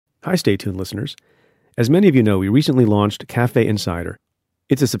Hi, Stay Tuned listeners. As many of you know, we recently launched Cafe Insider.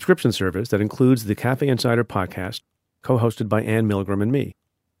 It's a subscription service that includes the Cafe Insider podcast, co-hosted by Anne Milgram and me.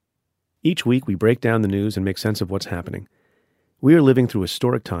 Each week, we break down the news and make sense of what's happening. We are living through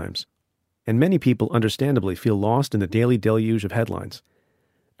historic times, and many people understandably feel lost in the daily deluge of headlines.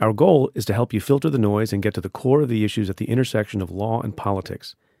 Our goal is to help you filter the noise and get to the core of the issues at the intersection of law and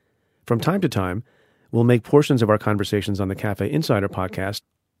politics. From time to time, we'll make portions of our conversations on the Cafe Insider podcast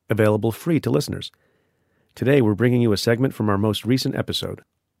available free to listeners. Today, we're bringing you a segment from our most recent episode.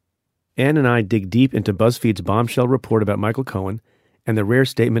 Anne and I dig deep into Buzzfeed's bombshell report about Michael Cohen and the rare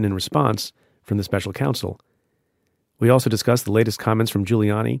statement in response from the special counsel. We also discuss the latest comments from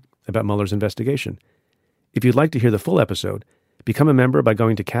Giuliani about Mueller's investigation. If you'd like to hear the full episode, become a member by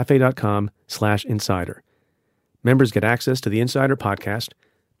going to cafe.com/insider. Members get access to the Insider podcast,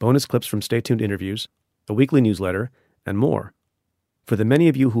 bonus clips from Stay Tuned interviews, a weekly newsletter, and more. For the many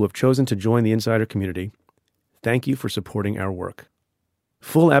of you who have chosen to join the Insider community, thank you for supporting our work.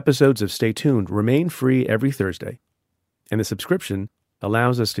 Full episodes of Stay Tuned remain free every Thursday, and the subscription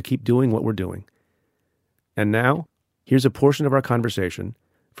allows us to keep doing what we're doing. And now, here's a portion of our conversation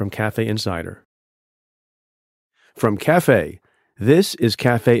from Cafe Insider. From Cafe, this is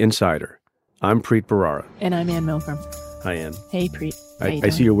Cafe Insider. I'm Preet Bharara. And I'm Anne Milgram. Hi, Anne. Hey, Preet. I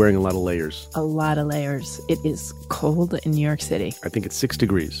see you're wearing a lot of layers. A lot of layers. It is cold in New York City. I think it's 6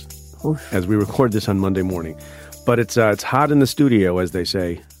 degrees Oof. as we record this on Monday morning. But it's hot in the studio, as they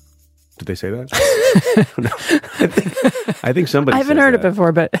say. Did they say that? No. I think somebody. I haven't says heard that. it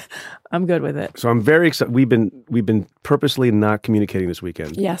before, but I'm good with it. So I'm very excited. We've been purposely not communicating this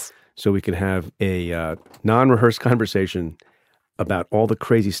weekend. Yes. So we could have a non-rehearsed conversation about all the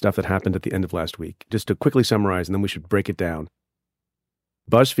crazy stuff that happened at the end of last week. Just to quickly summarize, and then we should break it down.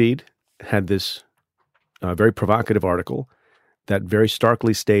 Buzzfeed had this very provocative article that very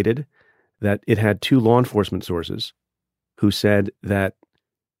starkly stated that it had two law enforcement sources who said that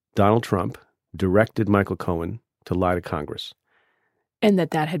Donald Trump directed Michael Cohen to lie to Congress. And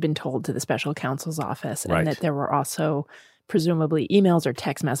that had been told to the special counsel's office. Right. And that there were also presumably emails or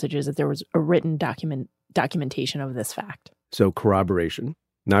text messages, that there was a written documentation of this fact. So corroboration,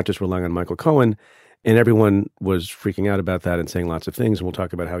 not just relying on Michael Cohen. And everyone was freaking out about that and saying lots of things. And we'll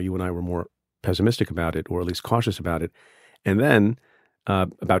talk about how you and I were more pessimistic about it, or at least cautious about it. And then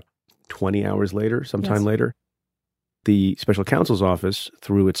about 20 hours later, sometime later, the special counsel's office,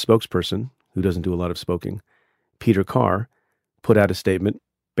 through its spokesperson, who doesn't do a lot of spoking, Peter Carr, put out a statement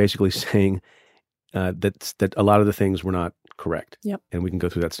basically saying that a lot of the things were not correct. Yep. And we can go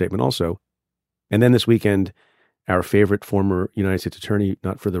through that statement also. And then this weekend, our favorite former United States attorney,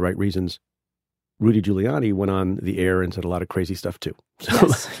 not for the right reasons, Rudy Giuliani, went on the air and said a lot of crazy stuff too. So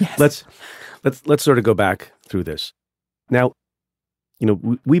yes. let's sort of go back through this. Now, you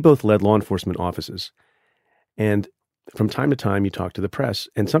know, we both led law enforcement offices, and from time to time you talk to the press,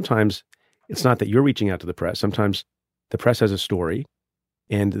 and sometimes it's not that you're reaching out to the press. Sometimes the press has a story,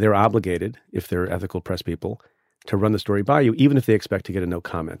 and they're obligated, if they're ethical press people, to run the story by you, even if they expect to get a no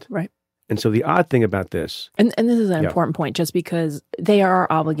comment. Right. And so the odd thing about this... And this is an important point, just because they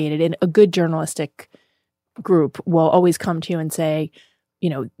are obligated, and a good journalistic group will always come to you and say, you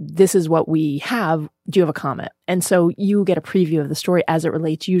know, this is what we have. Do you have a comment? And so you get a preview of the story as it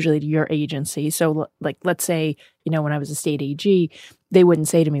relates usually to your agency. So like, let's say, you know, when I was a state AG, they wouldn't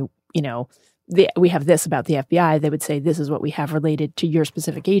say to me, you know, we have this about the FBI. They would say, this is what we have related to your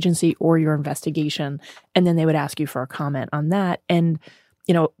specific agency or your investigation. And then they would ask you for a comment on that. And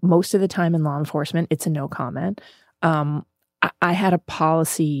you know, most of the time in law enforcement, it's a no comment. I had a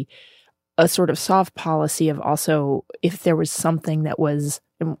policy, a sort of soft policy of also, if there was something that was,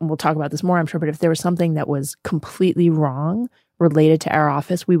 and we'll talk about this more, I'm sure, but if there was something that was completely wrong related to our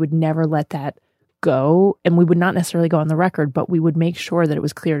office, we would never let that go. And we would not necessarily go on the record, but we would make sure that it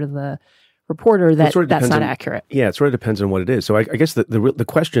was clear to the reporter that that's not accurate. Yeah, it sort of depends on what it is. So I guess the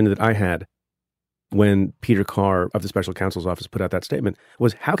question that I had when Peter Carr of the special counsel's office put out that statement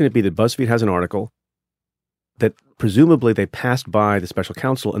was, how can it be that BuzzFeed has an article that presumably they passed by the special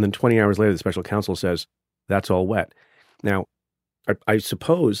counsel, and then 20 hours later the special counsel says, that's all wet. Now, I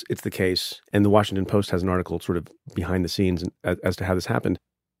suppose it's the case, and the Washington Post has an article sort of behind the scenes as to how this happened.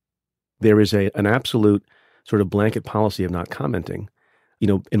 There is an absolute sort of blanket policy of not commenting. You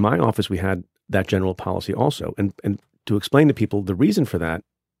know, in my office, we had that general policy also. And to explain to people, the reason for that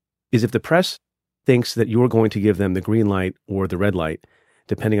is if the press thinks that you're going to give them the green light or the red light,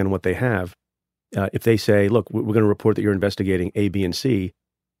 depending on what they have, if they say, look, we're going to report that you're investigating A, B, and C,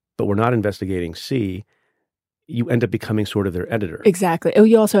 but we're not investigating C, you end up becoming sort of their editor. Exactly. Oh,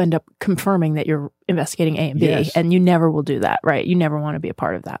 you also end up confirming that you're investigating A and B, Yes. and you never will do that, right? You never want to be a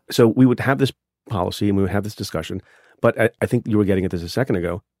part of that. So we would have this policy and we would have this discussion. But I think you were getting at this a second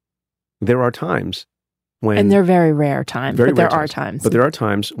ago. There are times when... And they're very rare times, but there are times. But there are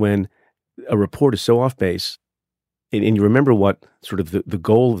times when a report is so off base, and you remember what sort of the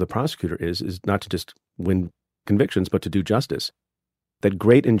goal of the prosecutor is not to just win convictions, but to do justice, that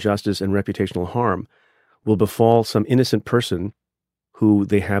great injustice and reputational harm will befall some innocent person who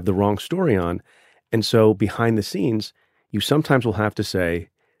they have the wrong story on. And so behind the scenes, you sometimes will have to say,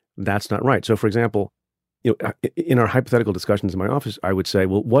 that's not right. So for example, in our hypothetical discussions in my office, I would say,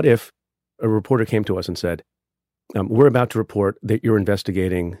 well, what if a reporter came to us and said, we're about to report that you're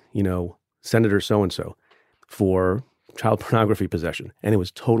investigating, Senator so-and-so for child pornography possession, and it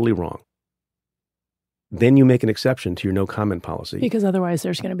was totally wrong. Then you make an exception to your no comment policy. Because otherwise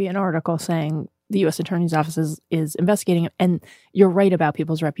there's going to be an article saying the U.S. Attorney's Office is investigating it. And you're right about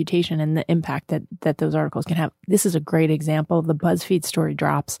people's reputation and the impact that those articles can have. This is a great example. The Buzzfeed story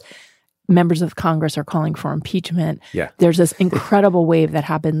drops. Members of Congress are calling for impeachment. Yeah. There's this incredible wave that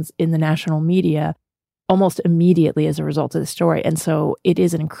happens in the national media almost immediately as a result of the story. And so it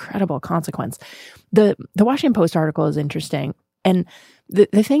is an incredible consequence. The Washington Post article is interesting. And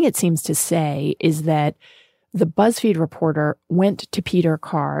the thing it seems to say is that the BuzzFeed reporter went to Peter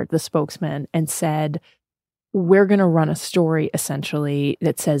Carr, the spokesman, and said, we're going to run a story essentially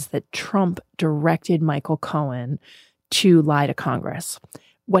that says that Trump directed Michael Cohen to lie to Congress.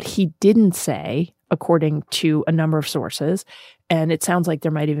 What he didn't say, according to a number of sources, and it sounds like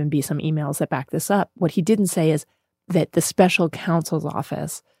there might even be some emails that back this up, what he didn't say is that the special counsel's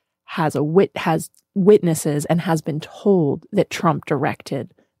office has witnesses and has been told that Trump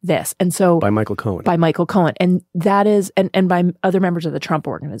directed this. And so by Michael Cohen. By Michael Cohen. And that is, and by other members of the Trump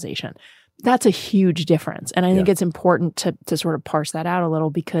organization. That's a huge difference. And I think it's important to sort of parse that out a little,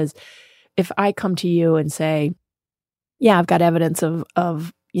 because if I come to you and say, yeah, I've got evidence of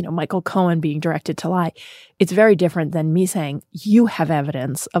Michael Cohen being directed to lie, it's very different than me saying, you have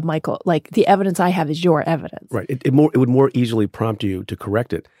evidence of Michael. Like, the evidence I have is your evidence. Right. It would more easily prompt you to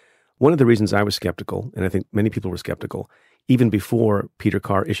correct it. One of the reasons I was skeptical, and I think many people were skeptical, even before Peter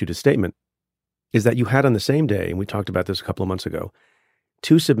Carr issued his statement, is that you had on the same day, and we talked about this a couple of months ago,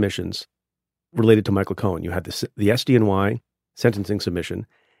 two submissions related to Michael Cohen. You had the SDNY sentencing submission,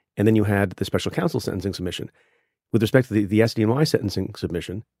 and then you had the special counsel sentencing submission. With respect to the SDNY sentencing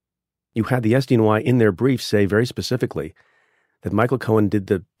submission, you had the SDNY in their brief say very specifically that Michael Cohen did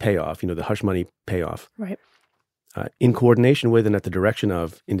the payoff, the hush money payoff, right, in coordination with and at the direction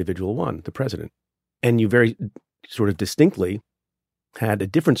of individual one, the president. And you very sort of distinctly had a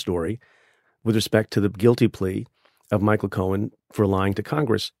different story with respect to the guilty plea of Michael Cohen for lying to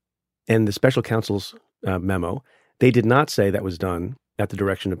Congress. And the special counsel's memo, they did not say that was done at the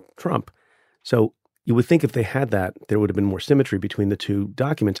direction of Trump. So you would think if they had that, there would have been more symmetry between the two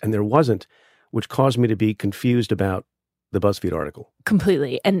documents, and there wasn't, which caused me to be confused about the BuzzFeed article.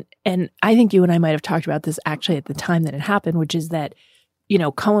 Completely. And I think you and I might have talked about this actually at the time that it happened, which is that,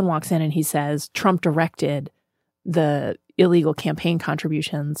 Cohen walks in and he says, Trump directed the illegal campaign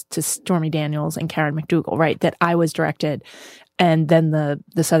contributions to Stormy Daniels and Karen McDougal, right? That I was directed. And then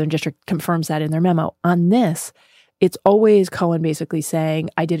the Southern District confirms that in their memo. On this, it's always Cohen basically saying,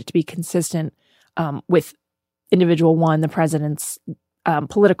 I did it to be consistent with individual one, the president's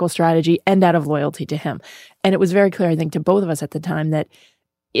political strategy, and out of loyalty to him. And it was very clear, I think, to both of us at the time that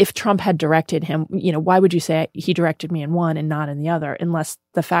if Trump had directed him, why would you say he directed me in one and not in the other, unless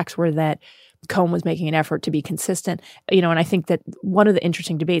the facts were that Cohen was making an effort to be consistent. And I think that one of the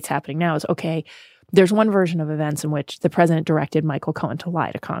interesting debates happening now is, okay, there's one version of events in which the president directed Michael Cohen to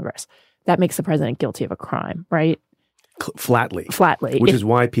lie to Congress. That makes the president guilty of a crime, right? Flatly. Which is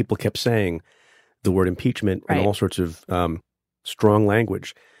why people kept saying the word impeachment and all sorts of strong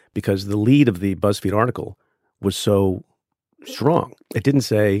language, because the lead of the BuzzFeed article was so strong. It didn't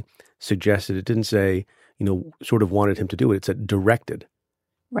say suggested. It didn't say, sort of wanted him to do it. It said directed.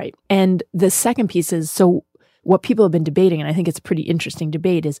 Right. And the second piece is, so what people have been debating, and I think it's a pretty interesting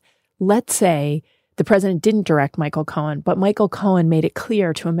debate, is let's say the president didn't direct Michael Cohen, but Michael Cohen made it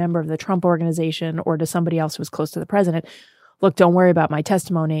clear to a member of the Trump organization or to somebody else who was close to the president, look, don't worry about my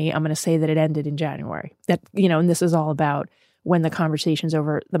testimony. I'm going to say that it ended in January. That, and this is all about when the conversations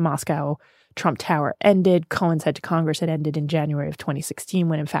over the Moscow Trump Tower ended. Cohen said to Congress it ended in January of 2016,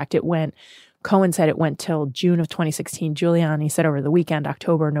 when in fact it went. Cohen said it went till June of 2016. Giuliani said over the weekend,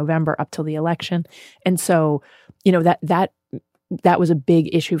 October, November, up till the election. And so, that was a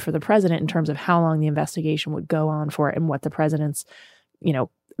big issue for the president in terms of how long the investigation would go on for and what the president's,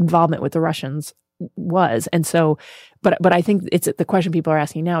 involvement with the Russians was. And so, but I think it's the question people are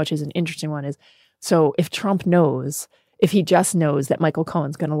asking now, which is an interesting one, is so if Trump knows, if he just knows that Michael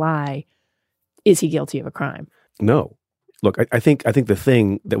Cohen's going to lie, is he guilty of a crime? No. Look, I think the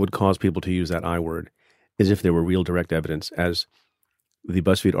thing that would cause people to use that I word is if there were real direct evidence, as the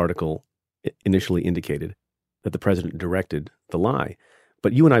Buzzfeed article initially indicated, that the president directed the lie.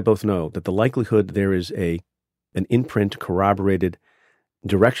 But you and I both know that the likelihood there is an imprint, corroborated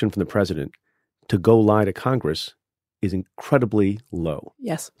direction from the president to go lie to Congress is incredibly low.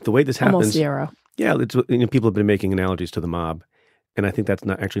 Yes. The way this happens, almost zero. Yeah, people have been making analogies to the mob, and I think that's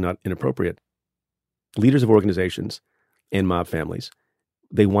not inappropriate. Leaders of organizations and mob families,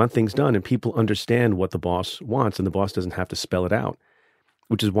 they want things done, and people understand what the boss wants, and the boss doesn't have to spell it out,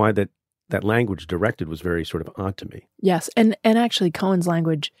 which is why that language directed was very sort of odd to me. Yes, and actually Cohen's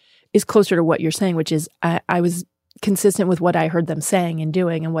language is closer to what you're saying, which is I was consistent with what I heard them saying and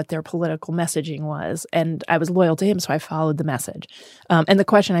doing and what their political messaging was, and I was loyal to him, so I followed the message. And the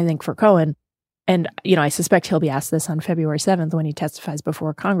question, I think, for Cohen, and I suspect he'll be asked this on February 7th when he testifies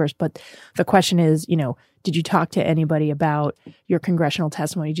before Congress, but the question is, did you talk to anybody about your congressional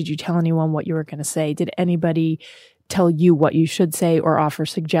testimony? Did you tell anyone what you were going to say? Did anybody tell you what you should say or offer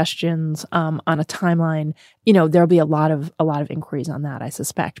suggestions on a timeline? There'll be a lot of inquiries on that, I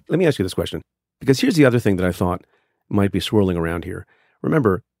suspect. Let me ask you this question, because here's the other thing that I thought might be swirling around here.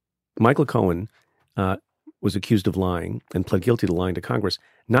 Remember, Michael Cohen was accused of lying and pled guilty to lying to Congress,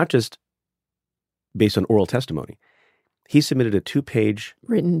 not just based on oral testimony. He submitted a 2-page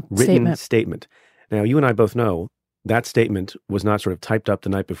written statement. Now, you and I both know that statement was not sort of typed up the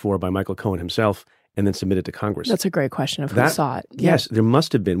night before by Michael Cohen himself and then submitted to Congress. That's a great question of who saw it. Yes, there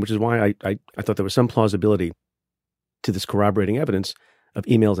must have been, which is why I thought there was some plausibility to this corroborating evidence of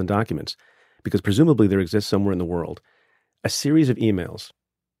emails and documents, because presumably there exists somewhere in the world a series of emails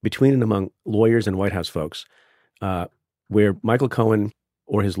between and among lawyers and White House folks where Michael Cohen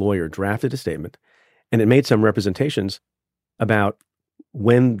or his lawyer drafted a statement, and it made some representations about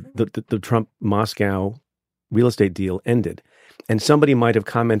when the Trump-Moscow real estate deal ended. And somebody might have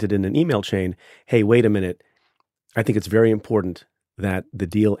commented in an email chain, hey, wait a minute, I think it's very important that the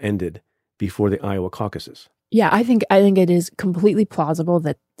deal ended before the Iowa caucuses. Yeah, I think it is completely plausible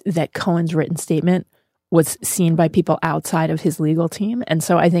that Cohen's written statement was seen by people outside of his legal team. And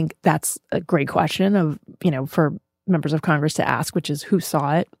so I think that's a great question of, for members of Congress to ask, which is who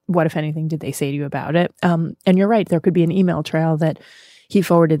saw it? What, if anything, did they say to you about it? And you're right, there could be an email trail that he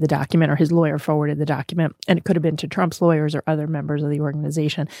forwarded the document or his lawyer forwarded the document, and it could have been to Trump's lawyers or other members of the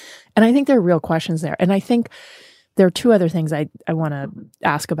organization. And I think there are real questions there. And I think there are two other things I want to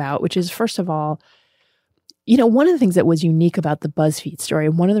ask about, which is, first of all, one of the things that was unique about the Buzzfeed story,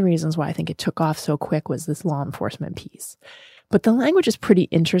 and one of the reasons why I think it took off so quick, was this law enforcement piece. But the language is pretty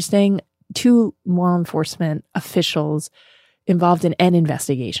interesting. 2 law enforcement officials involved in an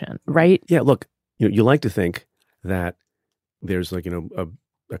investigation, right? Yeah, look, you like to think that there's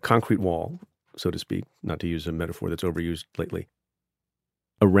a concrete wall, so to speak, not to use a metaphor that's overused lately,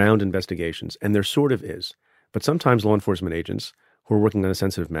 around investigations. And there sort of is. But sometimes law enforcement agents who are working on a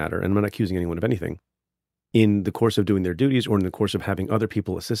sensitive matter, and I'm not accusing anyone of anything, in the course of doing their duties or in the course of having other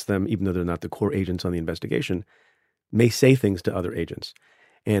people assist them, even though they're not the core agents on the investigation, may say things to other agents.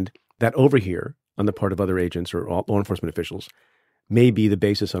 And that overhear on the part of other agents or law enforcement officials may be the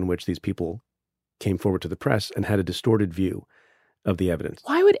basis on which these people came forward to the press and had a distorted view of the evidence.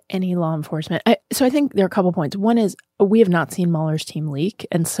 Why would any law enforcement? So I think there are a couple points. One is we have not seen Mueller's team leak.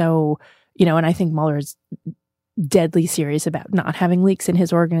 And so, and I think Mueller is deadly serious about not having leaks in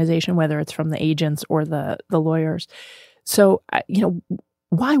his organization, whether it's from the agents or the lawyers. So,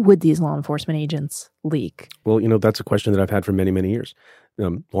 why would these law enforcement agents leak? Well, that's a question that I've had for many, many years.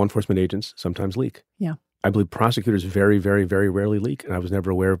 Law enforcement agents sometimes leak. Yeah. I believe prosecutors very, very, very rarely leak. And I was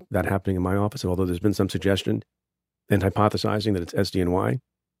never aware of that happening in my office, although there's been some suggestion and hypothesizing that it's SDNY.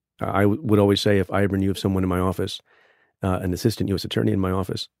 I would always say if I ever knew of someone in my office, an assistant U.S. attorney in my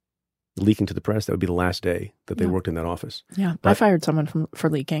office, leaking to the press, that would be the last day that they worked in that office. Yeah, I fired someone for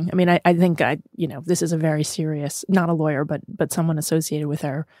leaking. I mean, I think this is a very serious, not a lawyer, but someone associated with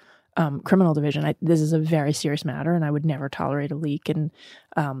our criminal division. This is a very serious matter, and I would never tolerate a leak. And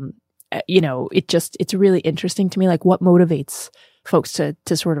it's really interesting to me, like what motivates folks to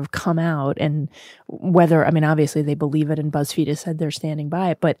sort of come out, and whether, obviously they believe it, and BuzzFeed has said they're standing by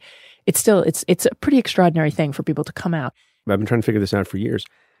it, but it's a pretty extraordinary thing for people to come out. I've been trying to figure this out for years.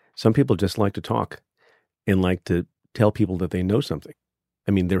 Some people just like to talk and like to tell people that they know something.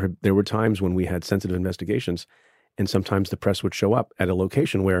 There were times when we had sensitive investigations, and sometimes the press would show up at a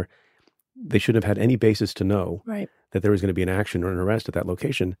location where they shouldn't have had any basis to know right. that there was going to be an action or an arrest at that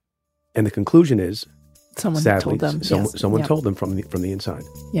location. And the conclusion is, Someone sadly, told them. someone told them from the inside.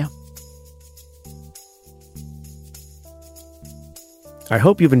 Yeah. I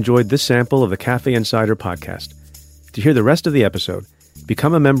hope you've enjoyed this sample of the Cafe Insider podcast. To hear the rest of the episode,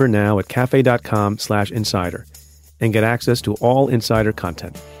 become a member now at cafe.com/insider and get access to all insider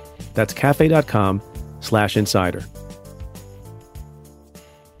content. That's cafe.com/insider.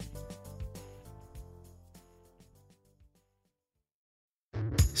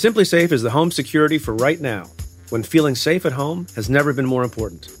 Simply Safe is the home security for right now, when feeling safe at home has never been more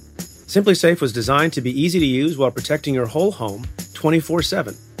important. Simply Safe was designed to be easy to use while protecting your whole home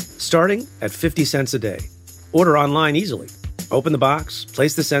 24/7, starting at 50 cents a day. Order online easily. Open the box,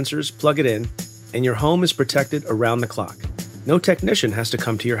 place the sensors, plug it in, and your home is protected around the clock. No technician has to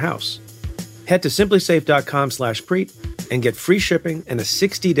come to your house. Head to simplysafe.com/Preet and get free shipping and a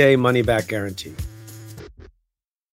 60-day money-back guarantee.